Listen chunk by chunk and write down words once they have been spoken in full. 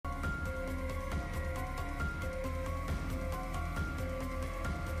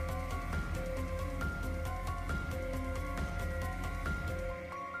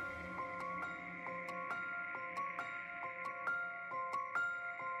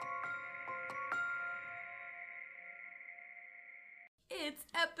It's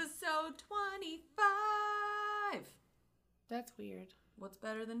episode 25. That's weird. What's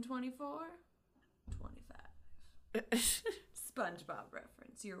better than 24? 25. SpongeBob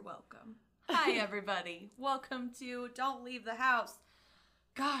reference. You're welcome. Hi, everybody. Welcome to Don't Leave the House.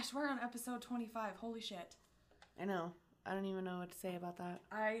 Gosh, we're on episode 25. Holy shit. I know. I don't even know what to say about that.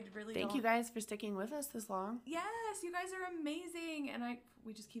 I really Thank you guys for sticking with us this long. Yes, you guys are amazing. And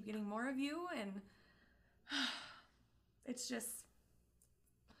we just keep getting more of you. And it's just,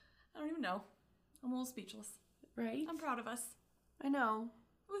 I don't even know. I'm a little speechless. Right? I'm proud of us. I know.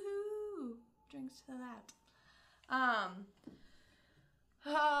 Woohoo! Drinks to that.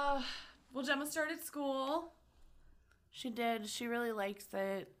 Well, Gemma started school. She did. She really likes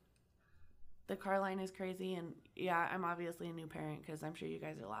it. The car line is crazy, and yeah, I'm obviously a new parent because I'm sure you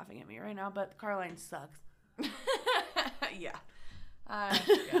guys are laughing at me right now, but the car line sucks. Yeah.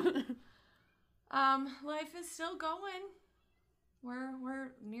 Life is still going.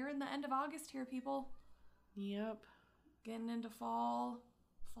 We're nearing the end of August here, people. Yep. Getting into fall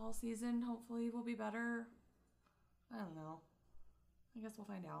season. Hopefully will be better. I don't know. I guess we'll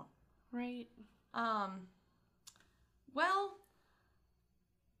find out. Right. Well,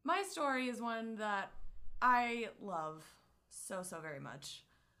 my story is one that I love so very much.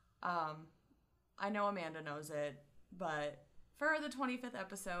 I know Amanda knows it, but for the 25th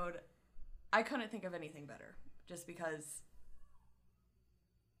episode, I couldn't think of anything better just because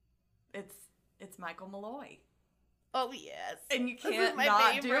it's Michael Malloy. Oh, yes. And you can't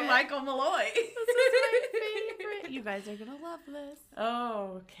not do Michael Malloy. This is my favorite. You guys are going to love this.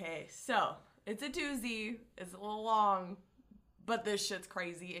 Okay, so it's a doozy. It's a little long, but this shit's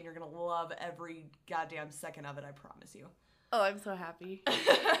crazy, and you're going to love every goddamn second of it, I promise you. Oh, I'm so happy.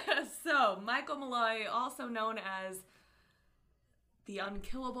 So, Michael Malloy, also known as the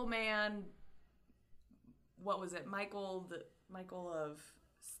Unkillable Man, what was it, Michael of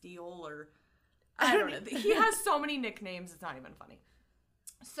Steel, or I don't know. He has so many nicknames, it's not even funny.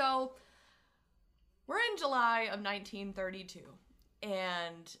 So, we're in July of 1932,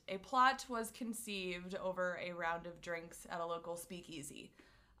 and a plot was conceived over a round of drinks at a local speakeasy.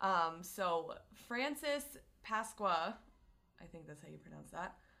 So, Francis Pasqua, I think that's how you pronounce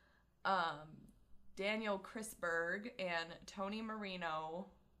that, Daniel Chrisberg, and Tony Moreno,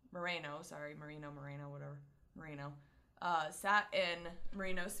 sat in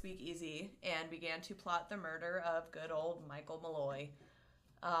Moreno's speakeasy and began to plot the murder of good old Michael Malloy.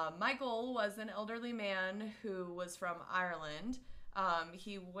 Michael was an elderly man who was from Ireland.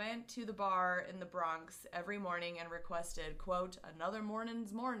 He went to the bar in the Bronx every morning and requested, quote, "another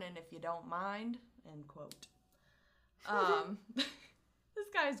morning's morning if you don't mind," end quote. This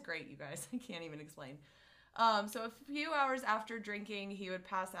guy's great, you guys. I can't even explain. So a few hours after drinking, he would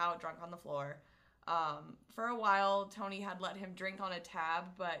pass out drunk on the floor. For a while, Tony had let him drink on a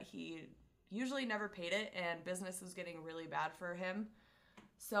tab, but he usually never paid it, and business was getting really bad for him.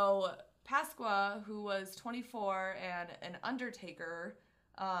 So Pasqua, who was 24 and an undertaker,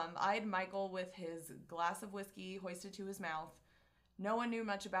 eyed Michael with his glass of whiskey hoisted to his mouth. No one knew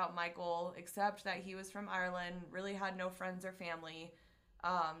much about Michael except that he was from Ireland, really had no friends or family,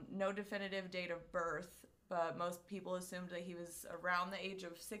 no definitive date of birth, but most people assumed that he was around the age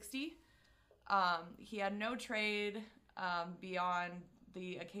of 60. He had no trade beyond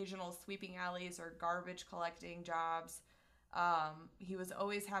the occasional sweeping alleys or garbage collecting jobs. He was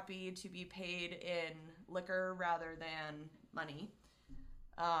always happy to be paid in liquor rather than money.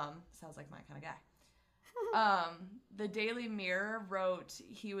 Sounds like my kind of guy. The Daily Mirror wrote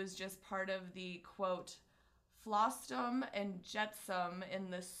he was just part of the, quote, "Flostum and jetsam in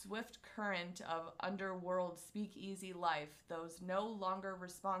the swift current of underworld speakeasy life, those no longer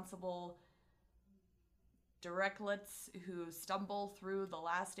responsible derelicts who stumble through the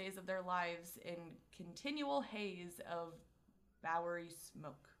last days of their lives in continual haze of Bowery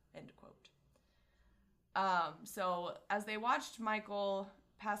smoke," end quote. So as they watched Michael,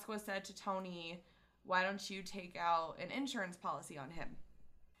 Pasqua said to Tony, "Why don't you take out an insurance policy on him?"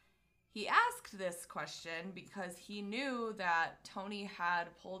 He asked this question because he knew that Tony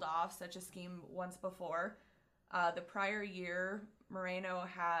had pulled off such a scheme once before. The prior year,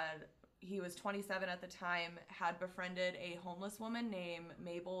 he was 27 at the time, had befriended a homeless woman named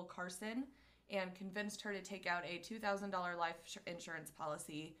Mabel Carson and convinced her to take out a $2,000 life insurance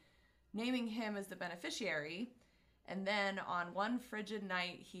policy, naming him as the beneficiary. And then on one frigid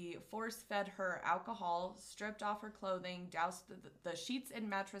night, he force-fed her alcohol, stripped off her clothing, doused the sheets and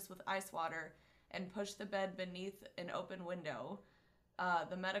mattress with ice water, and pushed the bed beneath an open window.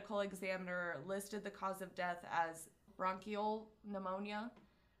 The medical examiner listed the cause of death as bronchial pneumonia,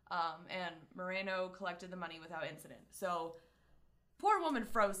 and Moreno collected the money without incident. So poor woman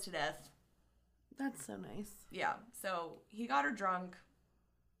froze to death. That's so nice. Yeah, so he got her drunk,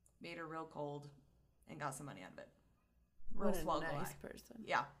 made her real cold, and got some money out of it. Real What swell a nice guy. person.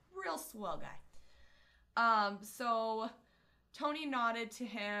 Yeah, real swell guy. So Tony nodded to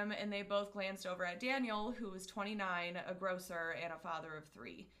him, and they both glanced over at Daniel, who was 29, a grocer, and a father of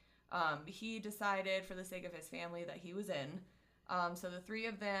 3. He decided, for the sake of his family, that he was in. So the 3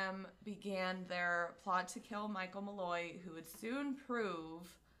 of them began their plot to kill Michael Malloy, who would soon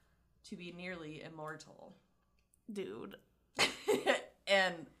prove to be nearly immortal. Dude.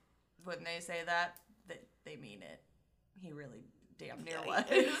 And when they say that, they mean it. He really damn near was.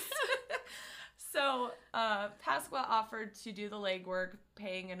 So Pasqua offered to do the legwork,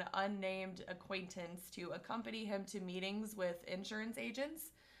 paying an unnamed acquaintance to accompany him to meetings with insurance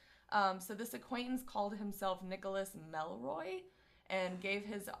agents. So this acquaintance called himself Nicholas Melroy and gave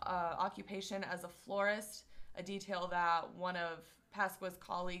his occupation as a florist, a detail that one of Pasqua's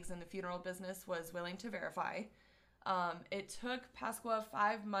colleagues in the funeral business was willing to verify. It took Pasqua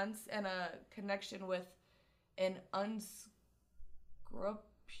 5 months and a connection with an unscrupulous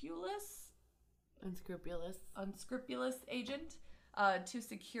agent to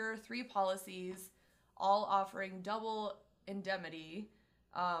secure 3 policies, all offering double indemnity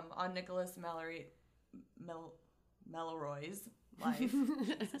on Nicholas Melroy's life.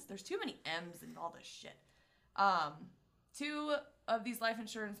 Jesus, there's too many M's in all this shit. 2 of these life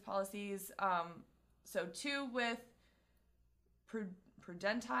insurance policies, so 2 with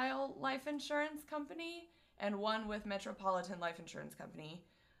Prudential Life Insurance Company and 1 with Metropolitan Life Insurance Company.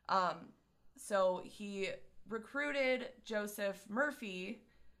 So he recruited Joseph Murphy,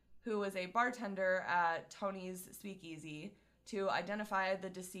 who was a bartender at Tony's Speakeasy, to identify the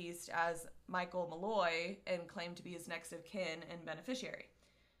deceased as Michael Malloy and claim to be his next of kin and beneficiary.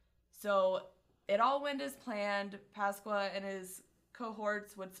 So it all went as planned. Pasqua and his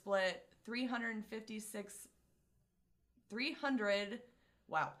cohorts would split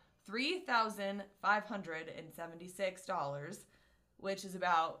 $3,576, which is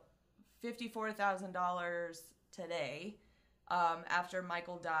about $54,000 today, after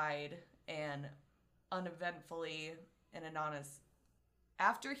Michael died and uneventfully and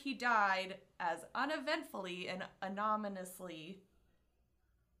after he died as uneventfully and anonymously,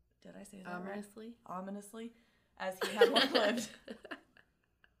 did I say that Ominously? right? Ominously, as he had long lived.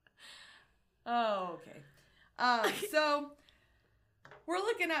 Oh, okay. So we're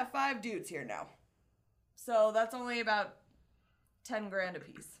looking at 5 dudes here now. So that's only about 10 grand a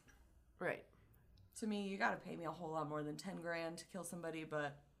piece. Right. To me, you gotta pay me a whole lot more than 10 grand to kill somebody,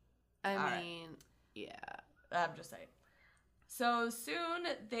 but I mean, yeah. I'm just saying. So soon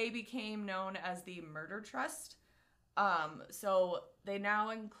they became known as the Murder Trust. So they now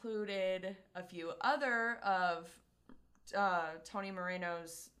included a few other of Tony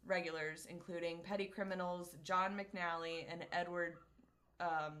Moreno's regulars, including petty criminals John McNally and Edward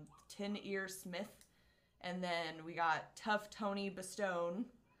Tin Ear Smith. And then we got Tough Tony Bastone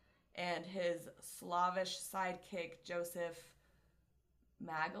and his Slavish sidekick Joseph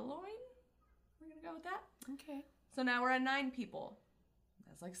Magaloin. We're going to go with that. Okay. So now we're at 9 people.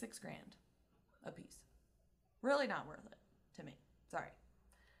 That's like $6 grand a piece. Really not worth it to me. Sorry.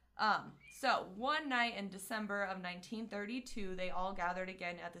 So one night in December of 1932, they all gathered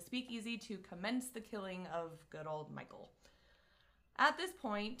again at the Speakeasy to commence the killing of good old Michael. At this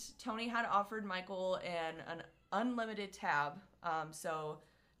point, Tony had offered Michael an unlimited tab. So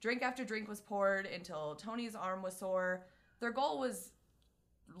drink after drink was poured until Tony's arm was sore. Their goal was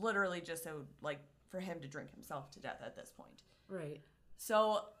literally just for him to drink himself to death at this point. Right.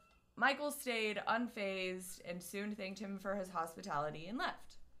 So Michael stayed unfazed and soon thanked him for his hospitality and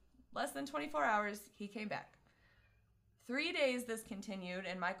left. Less than 24 hours, he came back. 3 days this continued,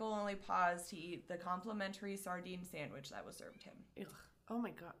 and Michael only paused to eat the complimentary sardine sandwich that was served him. Ugh. Oh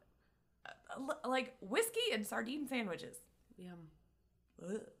my god. Like whiskey and sardine sandwiches. Yum.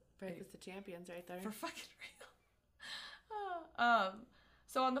 Ugh. Breakfast of champions right there. For fucking real.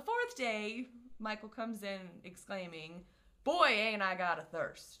 So on the 4th day, Michael comes in exclaiming, "Boy, ain't I got a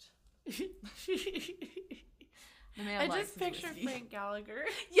thirst." The man I likes just his picture whiskey. Frank Gallagher.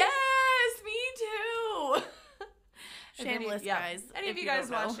 Yes, me too. Shameless, guys. Any of if you guys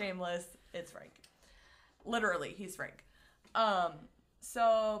don't know. watch Shameless, it's Frank. Literally, he's Frank.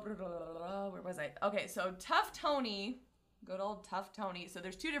 So where was I? Okay, so Tough Tony, good old Tough Tony. So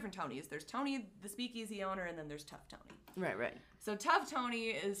there's 2 different Tonys. There's Tony, the Speakeasy owner, and then there's Tough Tony. Right. So Tough Tony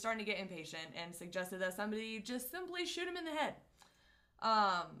is starting to get impatient and suggested that somebody just simply shoot him in the head.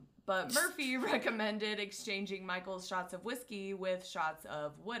 But Murphy recommended exchanging Michael's shots of whiskey with shots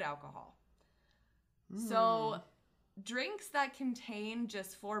of wood alcohol. So drinks that contain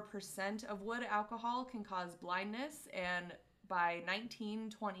just 4% of wood alcohol can cause blindness, and by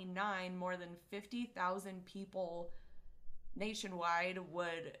 1929, more than 50,000 people nationwide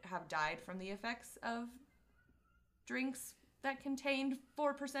would have died from the effects of drinks that contained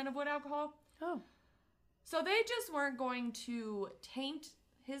 4% of wood alcohol. Oh. So they just weren't going to taint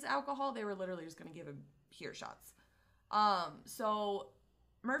his alcohol. They were literally just going to give him here shots. So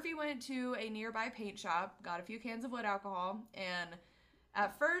Murphy went to a nearby paint shop, got a few cans of wood alcohol, and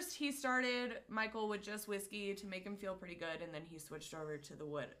at first he started Michael with just whiskey to make him feel pretty good, and then he switched over to the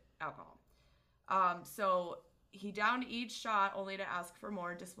wood alcohol. So he downed each shot only to ask for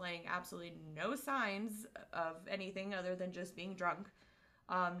more, displaying absolutely no signs of anything other than just being drunk.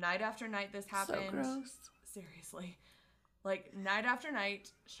 Night after night this happened. So gross. Seriously. Like, night after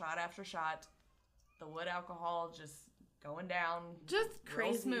night, shot after shot, the wood alcohol just going down. Just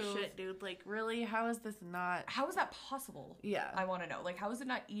crazy smooth. shit, dude. Like, really? How is this not... How is that possible? Yeah. I want to know. Like, how is it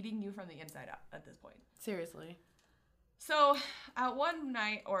not eating you from the inside out at this point? Seriously. So, one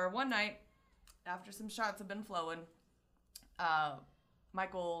night, after some shots have been flowing,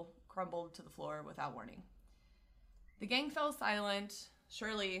 Michael crumbled to the floor without warning. The gang fell silent.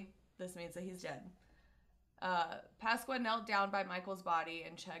 Surely, this means that he's dead. Pasqua knelt down by Michael's body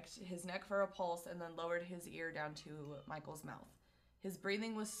and checked his neck for a pulse and then lowered his ear down to Michael's mouth. His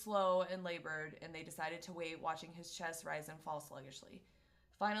breathing was slow and labored, and they decided to wait, watching his chest rise and fall sluggishly.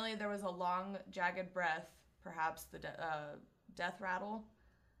 Finally, there was a long, jagged breath, perhaps the death rattle.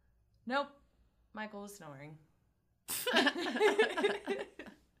 Nope, Michael was snoring.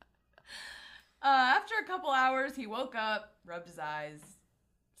 After a couple hours, he woke up, rubbed his eyes,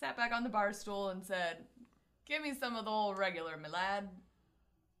 sat back on the bar stool, and said, "Give me some of the old regular, my lad."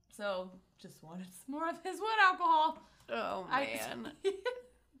 So, just wanted some more of his wood alcohol. Oh, man.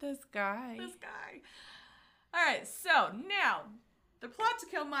 This guy. All right, so now, the plot to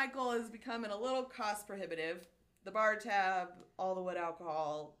kill Michael is becoming a little cost prohibitive. The bar tab, all the wood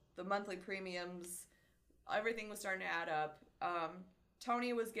alcohol, the monthly premiums, everything was starting to add up.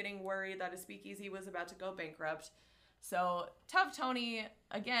 Tony was getting worried that his speakeasy was about to go bankrupt. So Tough Tony,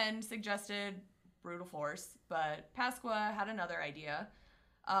 again, suggested brutal force, but Pasqua had another idea.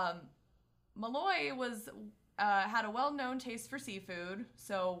 Malloy had a well-known taste for seafood,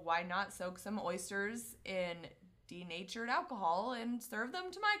 so why not soak some oysters in denatured alcohol and serve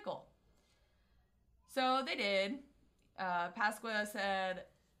them to Michael? So they did. Pasqua said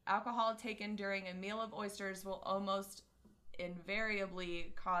alcohol taken during a meal of oysters will almost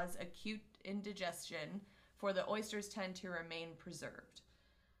invariably cause acute indigestion, for the oysters tend to remain preserved.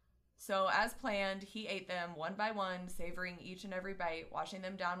 So as planned, he ate them one by one, savoring each and every bite, washing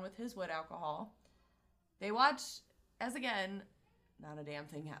them down with his wood alcohol. They watched as, again, not a damn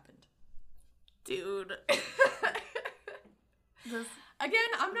thing happened. Dude.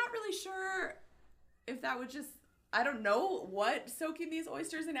 Again, I'm not really sure if that would just... I don't know what soaking these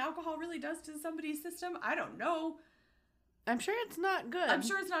oysters in alcohol really does to somebody's system. I don't know. I'm sure it's not good. I'm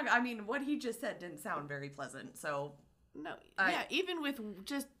sure it's not... I mean, what he just said didn't sound very pleasant, so... No, yeah, even with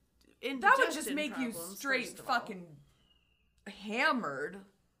just... That would just make you straight fucking hammered.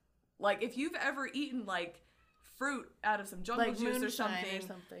 Like, if you've ever eaten, like, fruit out of some jungle juice or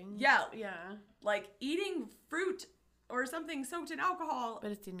something. Yeah. Yeah. Like, eating fruit or something soaked in alcohol.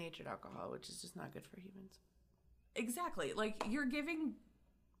 But it's denatured alcohol, which is just not good for humans. Exactly. Like, you're giving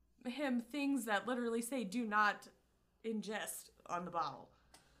him things that literally say do not ingest on the bottle.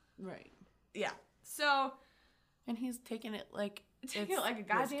 Right. Yeah. So... And he's taking it like... Taking it like a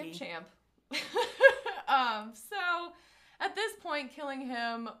goddamn whiskey. champ. So, at this point, killing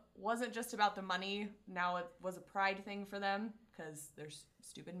him wasn't just about the money. Now it was a pride thing for them, because they're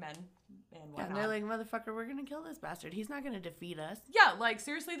stupid men and whatnot. Yeah, and they're like, motherfucker, we're gonna kill this bastard. He's not gonna defeat us. Yeah, like,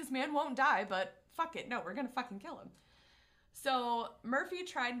 seriously, this man won't die, but fuck it. No, we're gonna fucking kill him. So, Murphy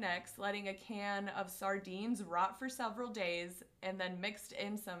tried next, letting a can of sardines rot for several days, and then mixed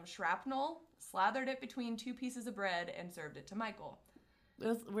in some shrapnel, slathered it between two pieces of bread, and served it to Michael.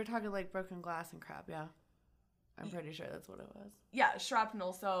 We're talking like broken glass and crap, yeah. I'm pretty sure that's what it was. Yeah,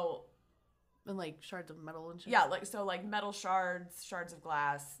 shrapnel, so... And like shards of metal and shit. Yeah, like metal shards, shards of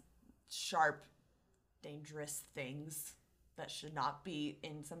glass, sharp, dangerous things that should not be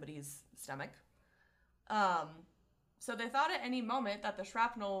in somebody's stomach. So they thought at any moment that the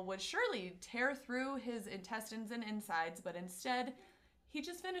shrapnel would surely tear through his intestines and insides, but instead, he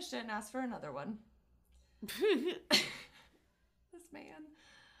just finished it and asked for another one. This man.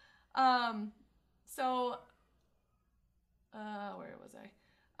 Where was I?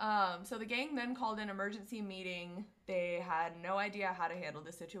 So the gang then called an emergency meeting. They had no idea how to handle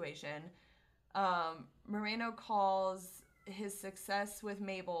the situation. Moreno calls his success with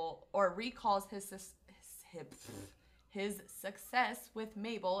Mabel, or recalls his success with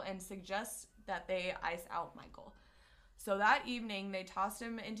Mabel and suggests that they ice out Michael. So that evening, they tossed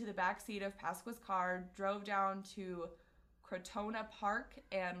him into the back seat of Pasqua's car, drove down to Crotona Park,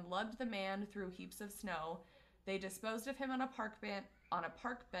 and lugged the man through heaps of snow. They disposed of him on a park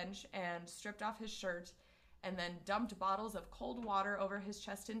bench and stripped off his shirt, and then dumped bottles of cold water over his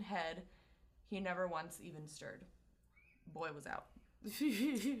chest and head. He never once even stirred. Boy was out.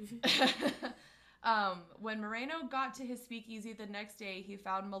 When Moreno got to his speakeasy the next day, he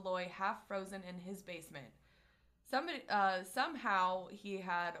found Malloy half frozen in his basement. Somehow he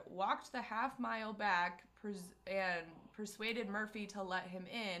had walked the half-mile back and persuaded Murphy to let him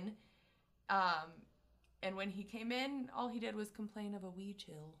in. And when he came in, all he did was complain of a wee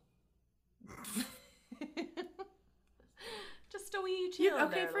chill. Just a wee chill.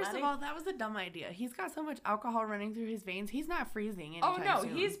 Okay, first of all, that was a dumb idea. He's got so much alcohol running through his veins. He's not freezing anytime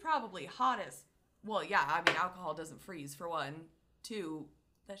soon. He's probably hot as... Well, yeah, I mean, alcohol doesn't freeze, for one. Two,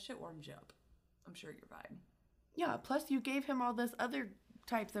 that shit warms you up. I'm sure you're fine. Yeah, plus you gave him all this other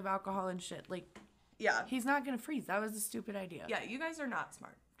types of alcohol and shit. Like, yeah, he's not going to freeze. That was a stupid idea. Yeah, you guys are not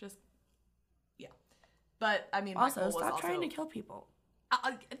smart. Just, yeah. But, I mean, also, stop trying to kill people.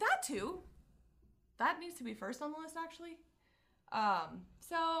 That too. That needs to be first on the list, actually.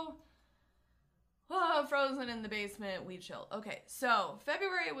 Frozen in the basement, we chill. Okay, so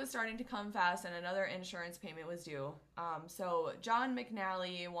February was starting to come fast and another insurance payment was due. So John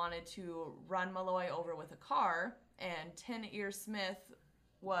McNally wanted to run Malloy over with a car, and Tin Ear Smith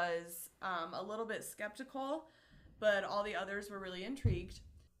was a little bit skeptical, but all the others were really intrigued.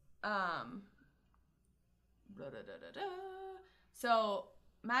 So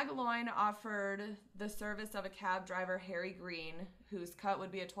Magaloyne offered the service of a cab driver, Harry Green, whose cut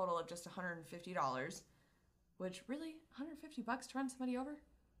would be a total of just $150. Which, really? $150 to run somebody over?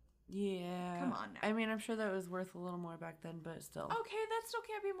 Yeah. Come on now. I mean, I'm sure that was worth a little more back then, but still. Okay, that still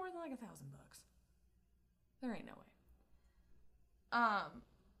can't be more than like $1,000. There ain't no way.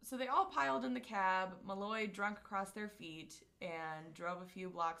 So they all piled in the cab. Malloy drunk across their feet and drove a few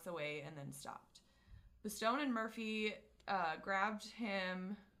blocks away and then stopped. Bastone and Murphy dragged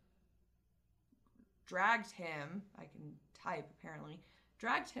him, I can type apparently,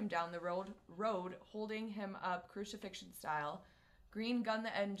 dragged him down the road, holding him up crucifixion style. Green gunned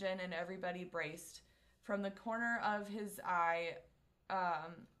the engine and everybody braced. From the corner of his eye,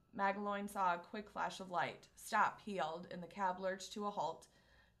 Magaloyne saw a quick flash of light. "Stop," he yelled, and the cab lurched to a halt.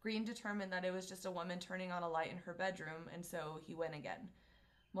 Green determined that it was just a woman turning on a light in her bedroom, and so he went again.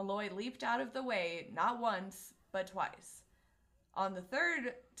 Malloy leaped out of the way, not once, but twice. On the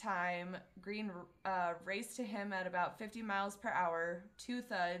third time, Green raced to him at about 50 miles per hour, 2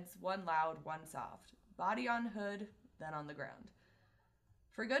 thuds, 1 loud, 1 soft. Body on hood, then on the ground.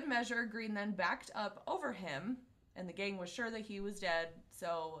 For good measure, Green then backed up over him, and the gang was sure that he was dead,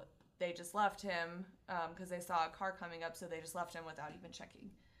 so they just left him, because they saw a car coming up, so they just left him without even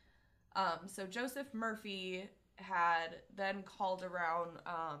checking. So Joseph Murphy had then called around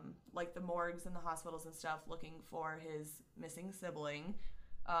like the morgues and the hospitals and stuff looking for his missing sibling,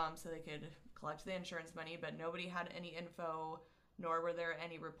 so they could collect the insurance money, but nobody had any info, nor were there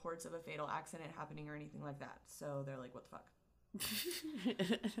any reports of a fatal accident happening or anything like that. So they're like, what the fuck?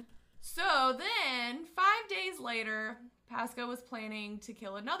 So then 5 days later, Pasco was planning to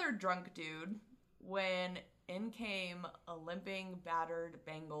kill another drunk dude when in came a limping, battered,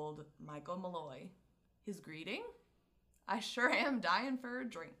 bangled Michael Malloy. His greeting? "I sure am dying for a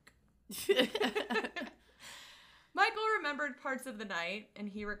drink." Michael remembered parts of the night, and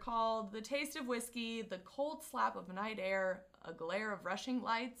he recalled the taste of whiskey, the cold slap of night air, a glare of rushing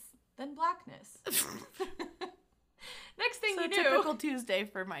lights, then blackness. Next thing you knew... typical Tuesday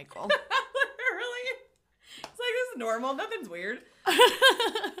for Michael. Literally. It's like, this is normal. Nothing's weird.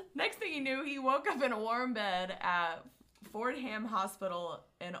 Next thing you knew, he woke up in a warm bed at Fordham Hospital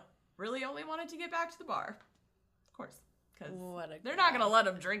and really only wanted to get back to the bar. Of course. Because they're not going to let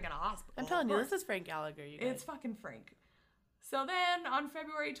him drink in a hospital. I'm telling you, this is Frank Gallagher, you guys. It's fucking Frank. So then, on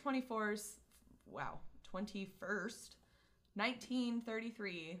February 21st,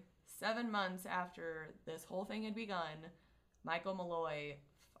 1933, 7 months after this whole thing had begun, Michael Malloy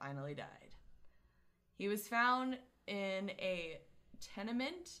finally died. He was found in a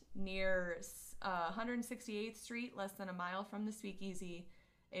tenement near 168th Street, less than a mile from the speakeasy.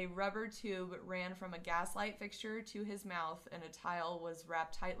 A rubber tube ran from a gaslight fixture to his mouth, and a towel was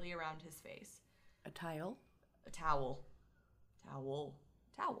wrapped tightly around his face. A tile? A towel.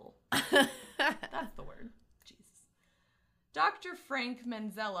 Towel. That's the word. Jesus. Dr. Frank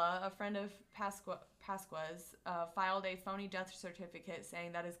Manzella, a friend of Pasqua's, filed a phony death certificate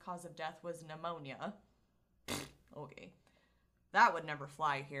saying that his cause of death was pneumonia. Okay. That would never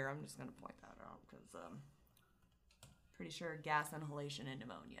fly here. I'm just going to point that out because pretty sure gas inhalation and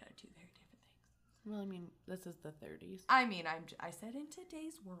pneumonia are two very different things. Well, I mean, this is the 30s. I mean, I said in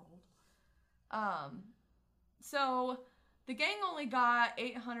today's world. So the gang only got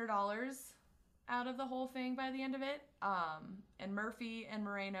 $800 out of the whole thing by the end of it. And Murphy and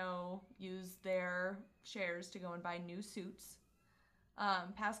Moreno used their shares to go and buy new suits.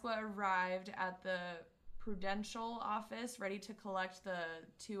 Pasqua arrived at the Prudential office ready to collect the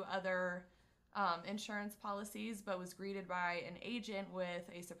two other insurance policies, but was greeted by an agent with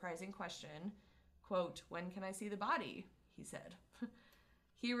a surprising question. Quote, "When can I see the body?" he said.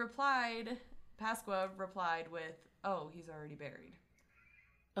 Pasqua replied with, "Oh, he's already buried."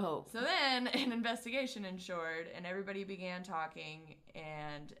 Oh. So then an investigation ensued, and everybody began talking,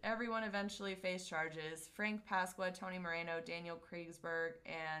 and everyone eventually faced charges. Frank Pasqua, Tony Moreno, Daniel Kriegsberg,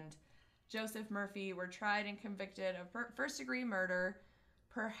 and Joseph Murphy were tried and convicted of first-degree murder.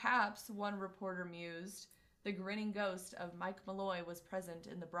 Perhaps, one reporter mused, the grinning ghost of Mike Malloy was present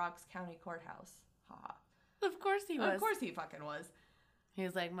in the Brock County Courthouse. Ha. Of course he was. Of course he fucking was. He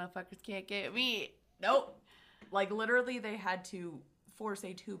was like, motherfuckers can't get me. Nope. Like, literally, they had to force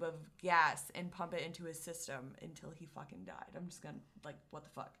a tube of gas and pump it into his system until he fucking died. I'm just gonna, like, what the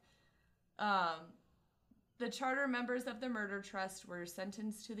fuck? The charter members of the murder trust were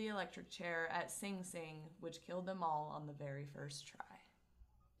sentenced to the electric chair at Sing Sing, which killed them all on the very first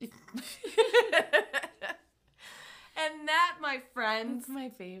try. And that, my friends, That's my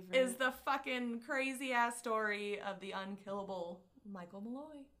favorite. is the fucking crazy ass story of the unkillable Michael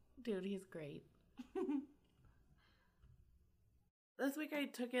Malloy. Dude, he's great. This week I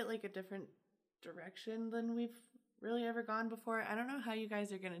took it like a different direction than we've really ever gone before. I don't know how you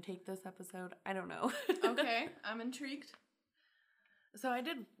guys are going to take this episode. I don't know. Okay, I'm intrigued. So I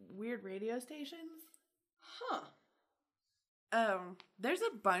did weird radio stations. Huh. There's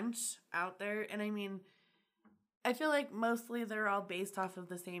a bunch out there, and I mean, I feel like mostly they're all based off of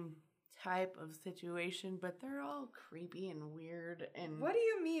the same type of situation, but they're all creepy and weird. And What do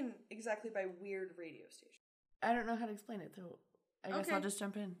you mean exactly by weird radio station? I don't know how to explain it, so I guess Okay. I'll just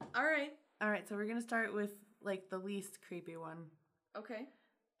jump in. All right. All right, so we're gonna start with like the least creepy one, Okay.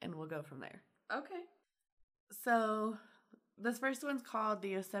 and we'll go from there. Okay. So this first one's called the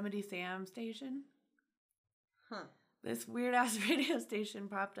Yosemite Sam station. Huh. This weird ass radio station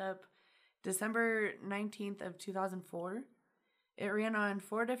popped up December 19th of 2004. It ran on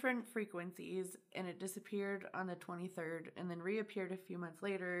 4 different frequencies, and it disappeared on the 23rd and then reappeared a few months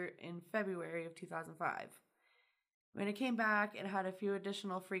later in February of 2005. When it came back, it had a few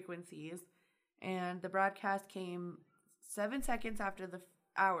additional frequencies, and the broadcast came 7 seconds after the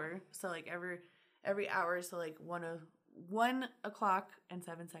hour, so like every hour, so like 1 o'clock and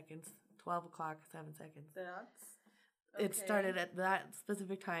 7 seconds, 12 o'clock, 7 seconds. That's It started at that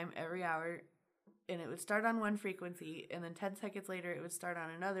specific time every hour, and it would start on one frequency, and then 10 seconds later it would start on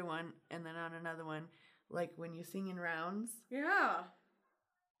another one, and then on another one, like when you sing in rounds. Yeah.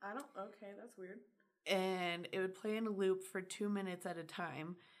 Okay, that's weird. And it would play in a loop for 2 minutes at a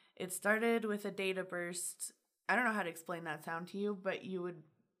time. It started with a data burst. I don't know how to explain that sound to you, but you would...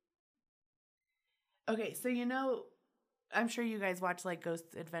 Okay, so you know, I'm sure you guys watch like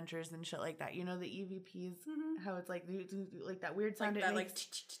Ghost Adventures and shit like that. You know the EVPs, how it's like that weird sound Like it that, makes?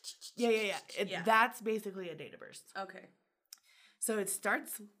 like... Yeah. That's basically a data burst. Okay. So it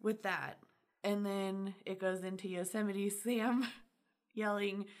starts with that, and then it goes into Yosemite Sam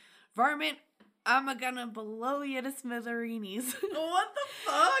yelling, "Varmint, I'm gonna blow you to smithereens." What the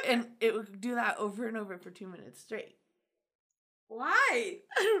fuck? And it would do that over and over for 2 minutes straight. Why?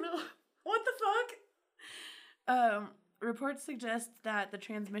 I don't know. What the fuck? Reports suggest that the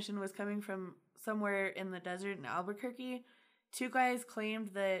transmission was coming from somewhere in the desert in Albuquerque. 2 guys claimed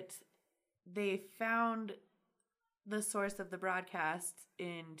that they found the source of the broadcast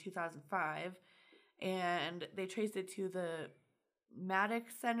in 2005, and they traced it to the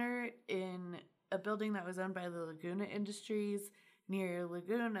Maddox Center in a building that was owned by the Laguna Industries near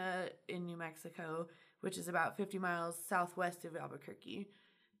Laguna in New Mexico, which is about 50 miles southwest of Albuquerque.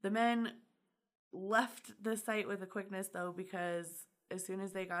 The men left the site with a quickness, though, because as soon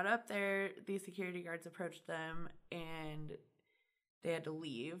as they got up there, the security guards approached them and they had to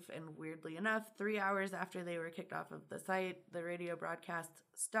leave. And weirdly enough, 3 hours after they were kicked off of the site, the radio broadcast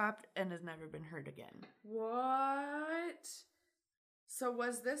stopped and has never been heard again. What? So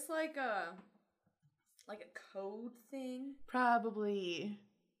was this like a code thing? Probably,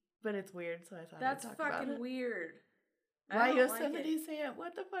 but it's weird, so I thought That's I'd talk about fucking it. weird. I Why don't like Yosemite it. Sam?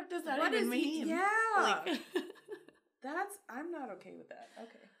 What the fuck does that What even is mean? Yeah. Like, I'm not okay with that.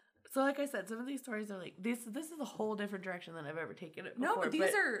 Okay. so like I said, some of these stories are like this is a whole different direction than I've ever taken it No, before.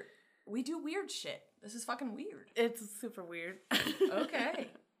 but we do weird shit. This is fucking weird. it's super weird. Okay.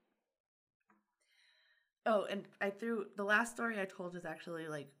 Oh, and the last story I told is actually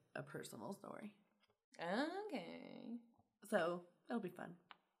like a personal story. Okay. So it'll be fun.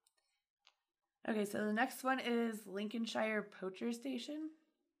 Okay, so the next one is Lincolnshire Poacher Station.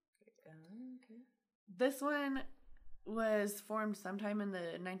 Okay. This one was formed sometime in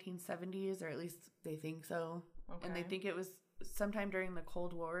the 1970s, or at least they think so. Okay. And they think it was sometime during the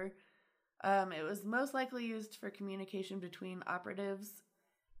Cold War. It was most likely used for communication between operatives.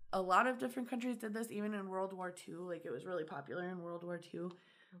 A lot of different countries did this, even in World War II. Like, it was really popular in World War II.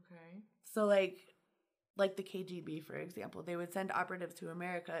 Okay. So, like the KGB, for example, they would send operatives to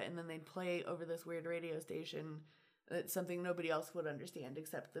America, and then they'd play over this weird radio station. It's something nobody else would understand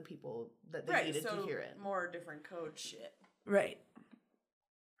except the people that they needed to hear it. More different code shit. Right.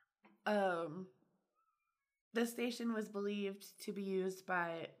 This station was believed to be used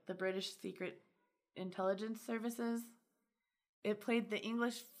by the British Secret Intelligence Services. It played the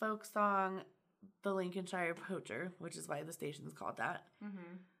English folk song The Lincolnshire Poacher, which is why the station is called that.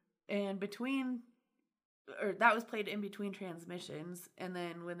 Mm-hmm. And that was played in between transmissions, and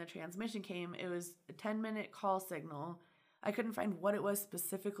then when the transmission came, it was a 10-minute call signal. I couldn't find what it was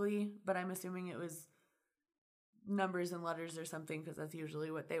specifically, but I'm assuming it was numbers and letters or something, because that's usually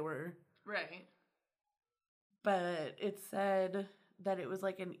what they were. Right. But it said that it was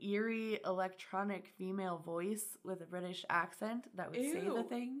like an eerie electronic female voice with a British accent that would say the Ew.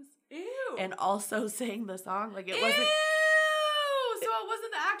 things. Ew. And also sang the song. Like, it wasn't... Ew! So it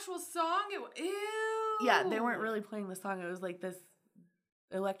wasn't the actual song? Ew! Yeah, they weren't really playing the song. It was like this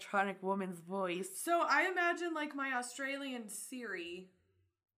electronic woman's voice. So I imagine like my Australian Siri.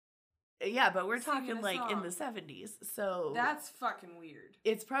 Yeah, but we're Singing talking a like in song. the 70s. So That's fucking weird.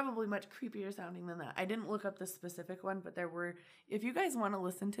 it's probably much creepier sounding than that. I didn't look up the specific one, but there were... If you guys want to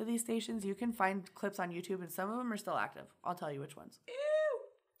listen to these stations, you can find clips on YouTube, and some of them are still active. I'll tell you which ones. Ew!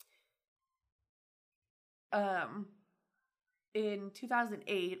 In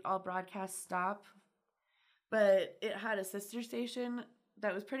 2008, all broadcasts stopped, but it had a sister station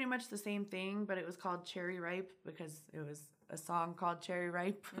that was pretty much the same thing, but it was called Cherry Ripe because it was a song called Cherry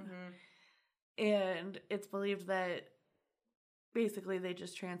Ripe. Mm-hmm. And it's believed that basically they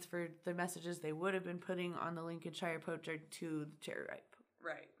just transferred the messages they would have been putting on the Lincolnshire Poacher to Cherry Ripe.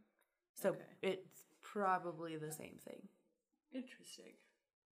 Right. So Okay. it's probably the same thing. Interesting.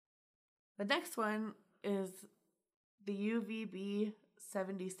 The next one is the UVB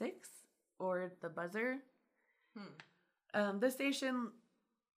 76, or the buzzer. This station,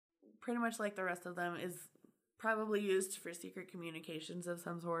 pretty much like the rest of them, is probably used for secret communications of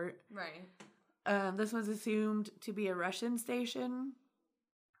some sort. Right. This was assumed to be a Russian station.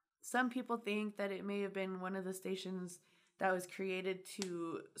 Some people think that it may have been one of the stations that was created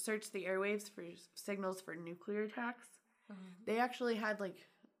to search the airwaves for signals for nuclear attacks. They actually had, like,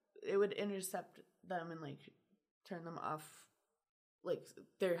 it would intercept them and, like, turn them off. Like,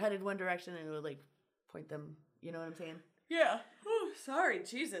 they're headed one direction and it would, like, point them, you know what I'm saying? Yeah. Whew, sorry,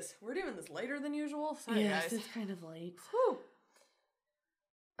 Jesus. We're doing this later than usual. Sorry, Yes, guys. it's kind of late. Whew.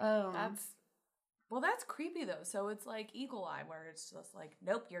 That's That's creepy though. So it's like Eagle Eye, where it's just like,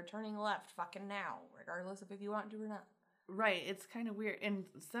 nope, you're turning left, fucking now, regardless of if you want to or not. right. It's kind of weird. And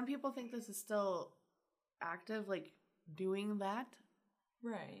some people think this is still active, like, doing that.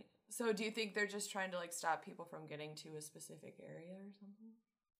 Right. So do you think they're just trying to like stop people from getting to a specific area or something?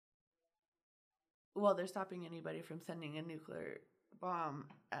 Well, they're stopping anybody from sending a nuclear bomb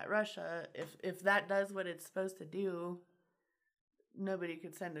at Russia. If that does what it's supposed to do, nobody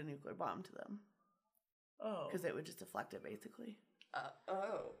could send a nuclear bomb to them. Oh. Because it would just deflect it, basically.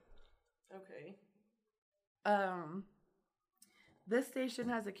 Okay. This station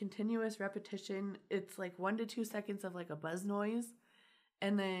has a continuous repetition. It's like 1 to 2 seconds of like a buzz noise,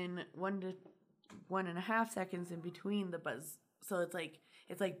 and then 1 to 1.5 seconds in between the buzz. So it's like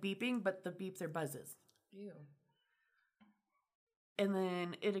beeping, but the beeps are buzzes. Ew. And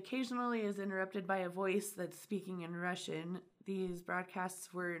then it occasionally is interrupted by a voice that's speaking in Russian. These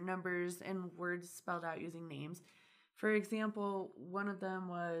broadcasts were numbers and words spelled out using names. For example, one of them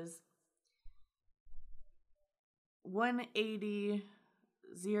was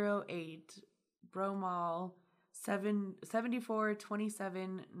 18008 Bromall 74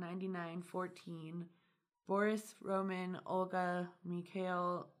 27 99 14 Boris Roman Olga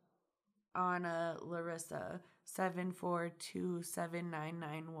Mikhail Anna Larissa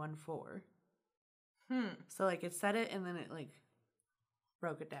 74279914. So, like, it set it and then it, like,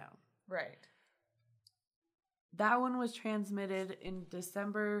 broke it down. Right. That one was transmitted in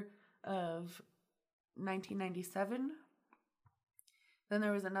December of 1997. Then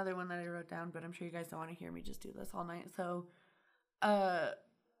there was another one that I wrote down, but I'm sure you guys don't want to hear me just do this all night. So,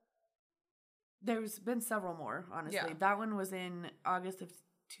 there's been several more, honestly. Yeah. That one was in August of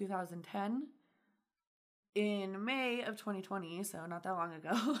 2010. In May of 2020, so not that long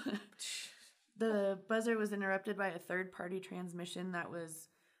ago, the buzzer was interrupted by a third-party transmission that was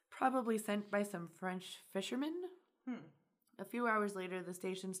probably sent by some French fishermen. A few hours later, the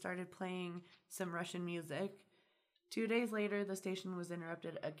station started playing some Russian music. 2 days later, the station was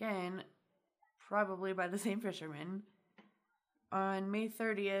interrupted again, probably by the same fishermen. On May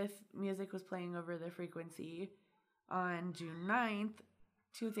 30th, music was playing over the frequency. On June 9th,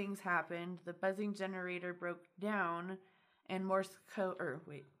 2 things happened. The buzzing generator broke down and Morse code,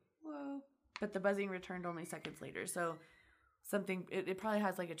 but the buzzing returned only seconds later. So something, it probably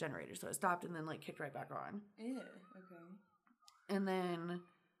has like a generator. So it stopped and then like kicked right back on. Ew, okay. And then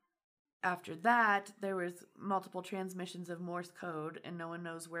after that, there was multiple transmissions of Morse code and no one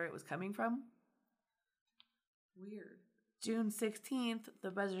knows where it was coming from. Weird. June 16th, the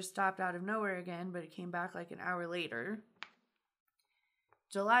buzzer stopped out of nowhere again, but it came back like an hour later.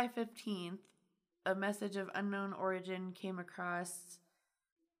 July 15th, a message of unknown origin came across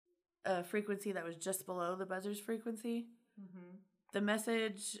a frequency that was just below the buzzer's frequency. Mm-hmm. The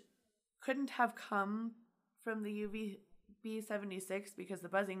message couldn't have come from the UVB76 because the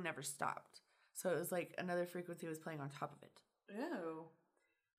buzzing never stopped. So it was like another frequency was playing on top of it. Ew.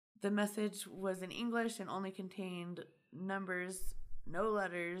 The message was in English and only contained numbers, no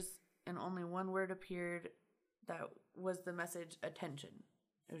letters, and only one word appeared that was the message attention.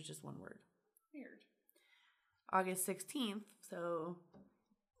 It was just one word. Weird. August 16th, so,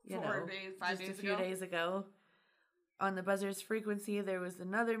 4 days, 5 just days a few ago. days ago, on the buzzer's frequency, there was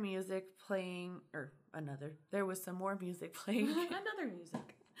another music playing, there was some more music playing. Another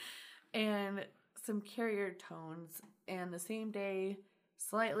music. And some carrier tones. And the same day,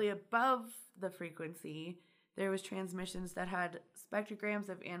 slightly above the frequency, there was transmissions that had spectrograms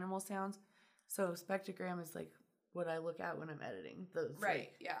of animal sounds. So spectrogram is like what I look at when I'm editing. Those Right,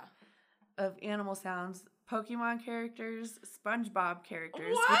 yeah. of animal sounds, Pokemon characters, SpongeBob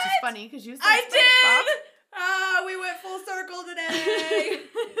characters, What? which is funny because you said I SpongeBob. did! Ah, we went full circle today!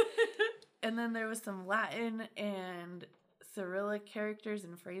 And then there was some Latin and Cyrillic characters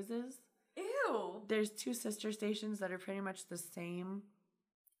and phrases. Ew. There's 2 sister stations that are pretty much the same.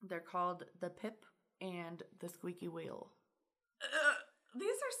 They're called the Pip and the Squeaky Wheel. These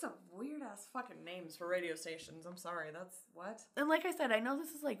are some weird ass fucking names for radio stations. I'm sorry. That's what? And like I said, I know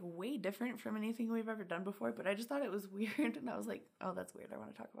this is like way different from anything we've ever done before, but I just thought it was weird. And I was like, oh, that's weird. I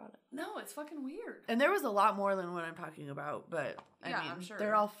want to talk about it. No, it's fucking weird. And there was a lot more than what I'm talking about, but I mean, I'm sure.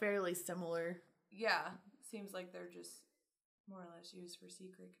 they're all fairly similar. Yeah. Seems like they're just more or less used for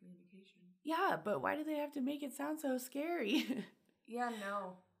secret communication. Yeah, but why do they have to make it sound so scary? Yeah,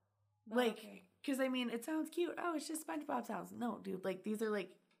 no. Not Like, okay. because I mean, it sounds cute. Oh, it's just SpongeBob sounds. No, dude, like these are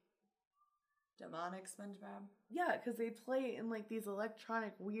like, Demonic SpongeBob. yeah, because they play in like these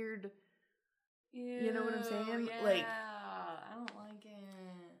electronic weird, Ew, you know what I'm saying? Yeah, Like, I don't like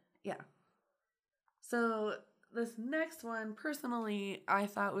it. yeah. So this next one, personally, I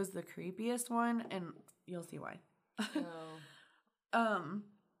thought was the creepiest one, and you'll see why. No.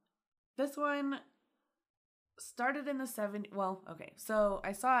 This one started in the 70s. Well, okay. So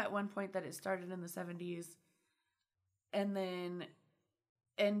I saw at one point that it started in the 70s and then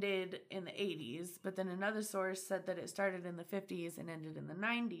ended in the 80s. But then another source said that it started in the 50s and ended in the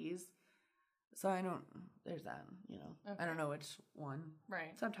 90s. So there's that, you know. Okay. I don't know which one.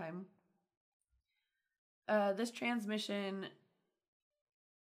 Right. Sometime. This transmission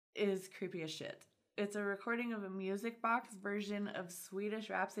is creepy as shit. It's a recording of a music box version of Swedish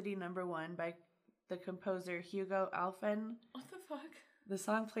Rhapsody No. 1 by the composer Hugo Alfen. What the fuck? The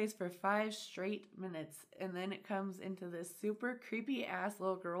song plays for 5 straight minutes, and then it comes into this super creepy ass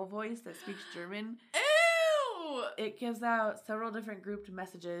little girl voice that speaks German. Ew! It gives out several different grouped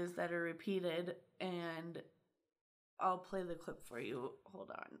messages that are repeated, and I'll play the clip for you.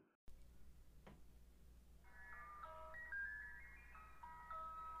 Hold on.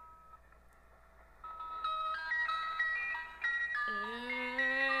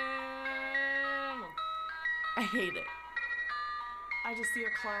 I hate it. I just see a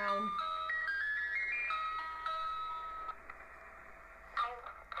clown.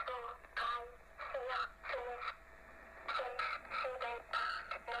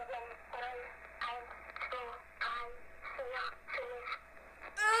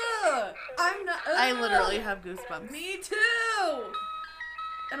 Ugh! I'm not. I I literally have goosebumps. Me too.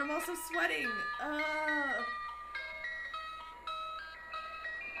 And I'm also sweating.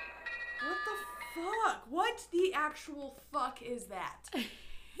 What the fuck? What the actual fuck is that?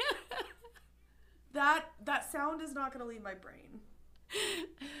 That sound is not gonna leave my brain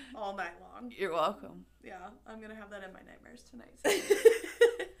all night long. You're welcome. Yeah, I'm gonna have that in my nightmares tonight. So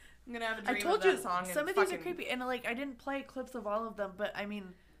I'm gonna have a dream I told of you, that song. some of these are creepy. And, like, I didn't play clips of all of them, but, I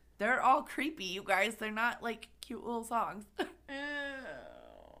mean, they're all creepy, you guys. They're not, like, cute little songs. I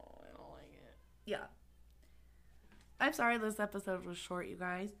don't like it. Yeah. I'm sorry this episode was short, you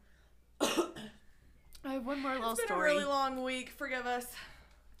guys. I have one more little It's been story. a really long week. Forgive us.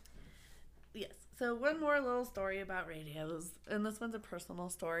 Yes. So one more little story about radios, and this one's a personal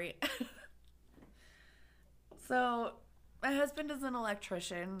story. So my husband is an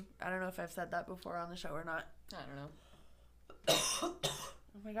electrician. I don't know if I've said that before on the show or not. I don't know.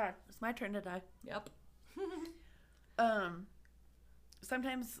 Oh my god, it's my turn to die. Yep.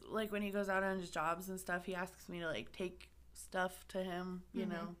 Sometimes, like, when he goes out on his jobs and stuff, he asks me to, like, take stuff to him, you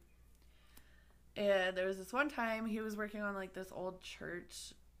know. And there was this one time he was working on, like, this old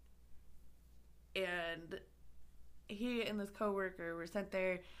church, and he and this coworker were sent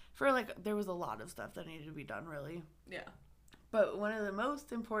there for, like, there was a lot of stuff that needed to be done, really. Yeah. But one of the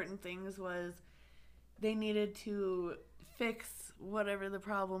most important things was they needed to fix whatever the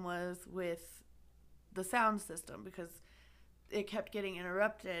problem was with the sound system, because it kept getting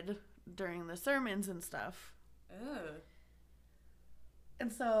interrupted during the sermons and stuff. Ugh.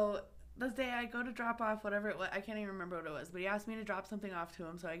 And so this day I go to drop off whatever it was. I can't even remember what it was, but he asked me to drop something off to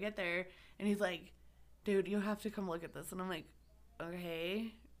him. So I get there and he's like, dude, you have to come look at this. And I'm like,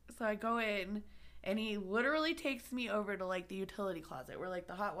 okay. So I go in and he literally takes me over to, like, the utility closet where, like,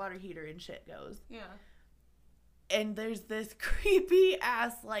 the hot water heater and shit goes. Yeah. And there's this creepy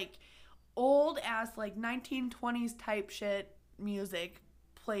ass, like, old ass, like, 1920s type shit music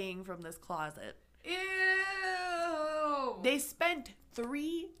playing from this closet. Ew. They spent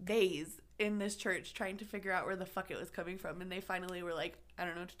 3 days in this church trying to figure out where the fuck it was coming from, and they finally were like, I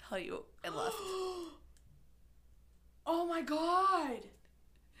don't know what to tell you, and left. Oh my god.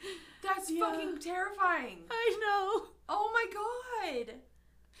 That's fucking terrifying. I know. Oh my god.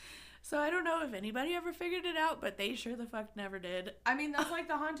 So I don't know if anybody ever figured it out, but they sure the fuck never did. I mean, that's like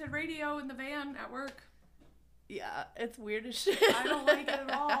the haunted radio in the van at work. Yeah, it's weird as shit. I don't like it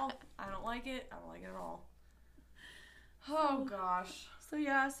at all. I don't like it. I don't like it at all. Oh gosh. So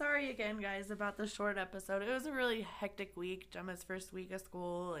yeah, sorry again, guys, about the short episode. It was a really hectic week. Gemma's first week of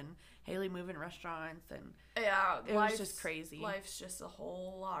school, and Haley moving restaurants, and Yeah, it was just crazy. Life's just a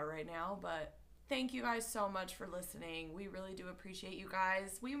whole lot right now, but thank you guys so much for listening. We really do appreciate you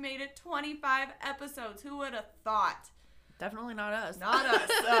guys. We made it 25 episodes. Who would have thought? Definitely not us. Not us.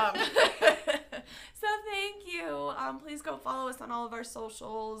 So thank you. Please go follow us on all of our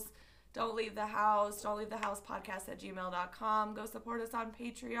socials. Don't leave the house. Don't leave the house podcast at gmail.com. Go support us on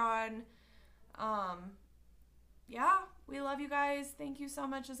Patreon. Yeah, we love you guys. Thank you so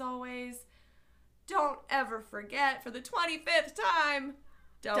much as always. Don't ever forget, for the 25th time,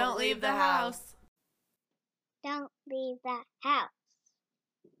 Don't leave the house. Don't leave the house,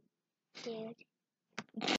 dude.